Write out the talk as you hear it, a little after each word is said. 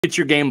It's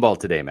your game ball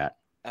today, Matt.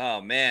 Oh,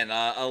 man,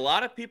 a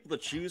lot of people to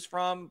choose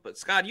from. But,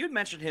 Scott, you had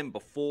mentioned him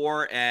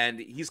before, and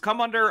he's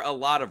come under a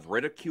lot of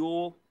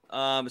ridicule,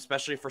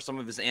 especially for some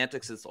of his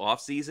antics this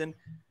offseason.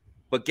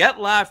 But Get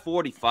Live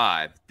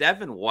 45,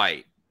 Devin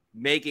White,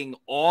 making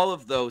all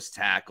of those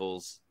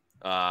tackles.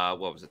 What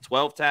was it,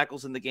 12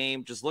 tackles in the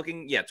game?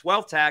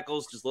 12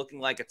 tackles, just looking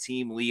like a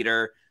team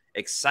leader.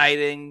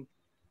 Exciting,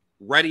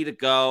 ready to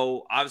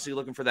go, obviously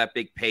looking for that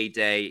big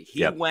payday.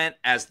 He went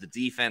as the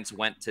defense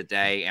went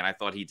today, and I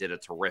thought he did a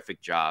terrific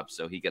job,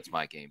 so he gets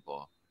my game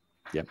ball.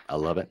 Yep, I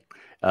love it.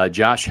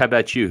 Josh, how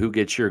about you? Who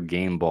gets your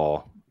game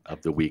ball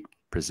of the week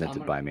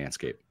presented by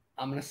Manscaped?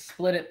 I'm going to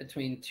split it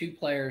between two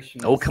players.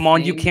 From come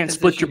on. You can't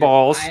split your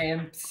balls.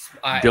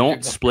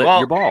 Don't split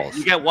your balls.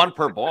 You get one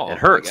per ball. It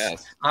hurts.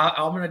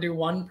 I'm going to do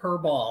one per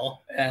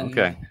ball.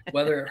 And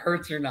whether it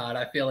hurts or not,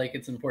 I feel like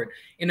it's important.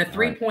 In a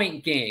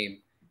three-point game,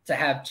 to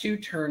have two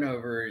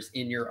turnovers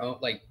in your own,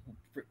 like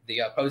the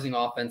opposing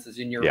offenses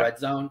in your red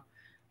zone,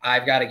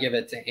 I've got to give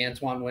it to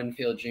Antoine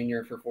Winfield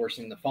Jr. for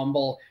forcing the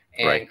fumble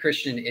and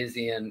Christian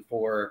Izien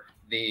for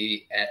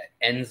the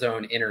end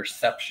zone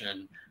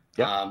interception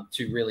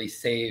to really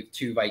save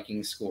two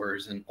Vikings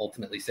scores and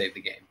ultimately save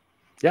the game.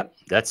 Yep,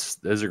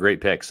 those are great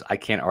picks. I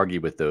can't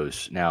argue with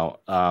those. Now,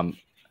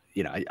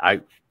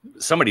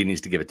 somebody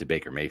needs to give it to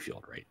Baker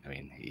Mayfield, right? I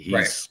mean,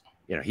 he's.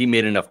 He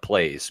made enough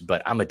plays,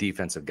 but I'm a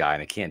defensive guy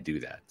and I can't do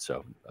that.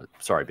 So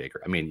sorry,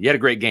 Baker. I mean, you had a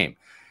great game.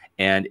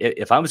 And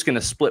if I was going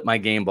to split my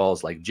game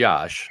balls like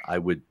Josh, I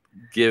would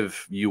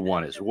give you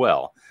one as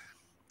well.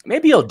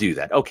 Maybe I'll do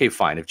that. Okay,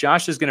 fine. If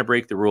Josh is going to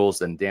break the rules,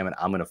 then damn it,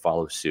 I'm going to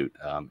follow suit.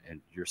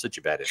 And you're such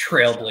a bad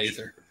influence,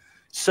 trailblazer.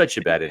 Such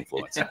a bad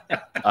influence.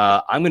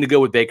 I'm going to go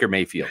with Baker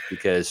Mayfield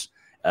because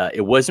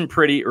it wasn't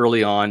pretty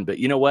early on, but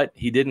you know what?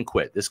 He didn't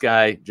quit. This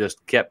guy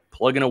just kept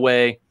plugging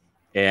away.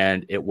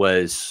 And it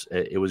was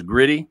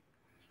gritty.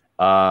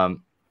 Hang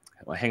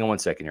on one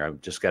second here. I've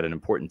just got an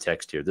important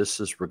text here. This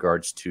is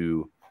regards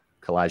to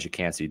Kalijah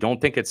Kancey. Don't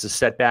think it's a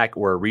setback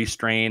or a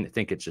restrain. I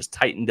think it just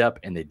tightened up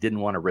and they didn't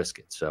want to risk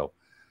it. So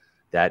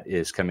that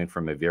is coming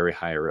from a very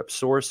higher up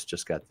source.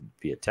 Just got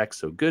via text.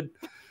 So good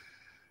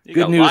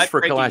news for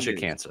Kalijah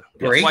Kancey.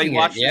 That's why you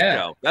watch the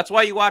show. That's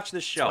why you watch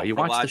this show. You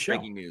watch the show.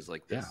 Breaking news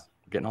like this.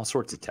 Yeah. Getting all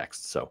sorts of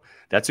texts. So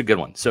that's a good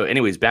one. So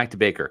anyways, back to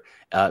Baker.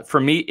 For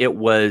me, it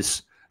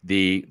was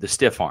the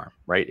stiff arm,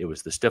 right? It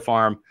was the stiff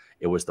arm.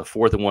 It was the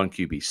 4th and 1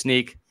 QB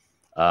sneak.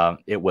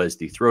 It was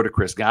the throw to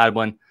Chris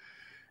Godwin.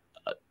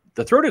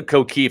 The throw to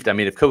O'Keefe, I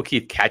mean, if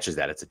O'Keefe catches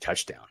that, it's a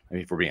touchdown. I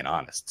mean, if we're being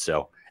honest.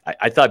 So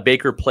I thought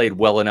Baker played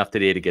well enough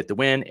today to get the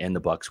win, and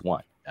the Bucs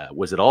won.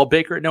 Was it all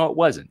Baker? No, it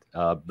wasn't.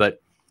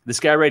 But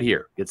this guy right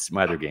here gets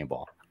my other game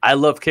ball. I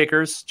love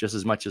kickers just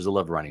as much as I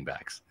love running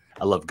backs.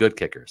 I love good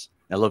kickers.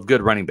 I love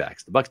good running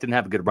backs. The Bucs didn't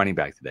have a good running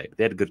back today, but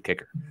they had a good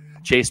kicker.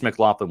 Chase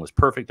McLaughlin was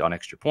perfect on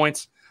extra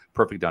points,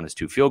 perfect on his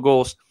 2 field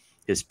goals.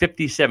 His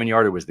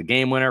 57-yarder was the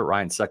game winner.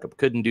 Ryan Suckup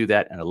couldn't do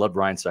that, and I love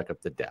Ryan Suckup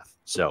to death.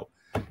 So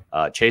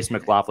Chase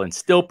McLaughlin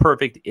still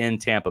perfect in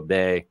Tampa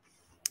Bay,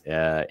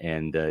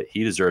 and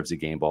he deserves a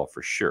game ball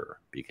for sure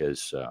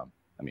because,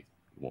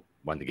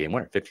 won the game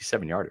winner,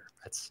 57-yarder.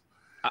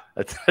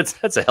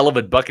 That's a hell of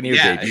a Buccaneers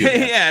debut.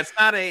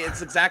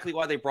 It's exactly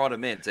why they brought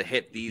him in, to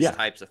hit these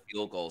types of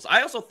field goals.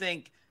 I also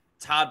think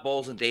Todd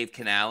Bowles and Dave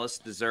Canales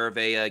deserve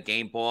a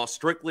game ball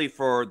strictly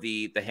for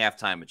the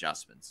halftime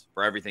adjustments,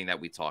 for everything that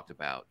we talked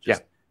about.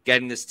 Just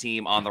getting this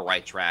team on the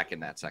right track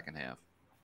in that second half.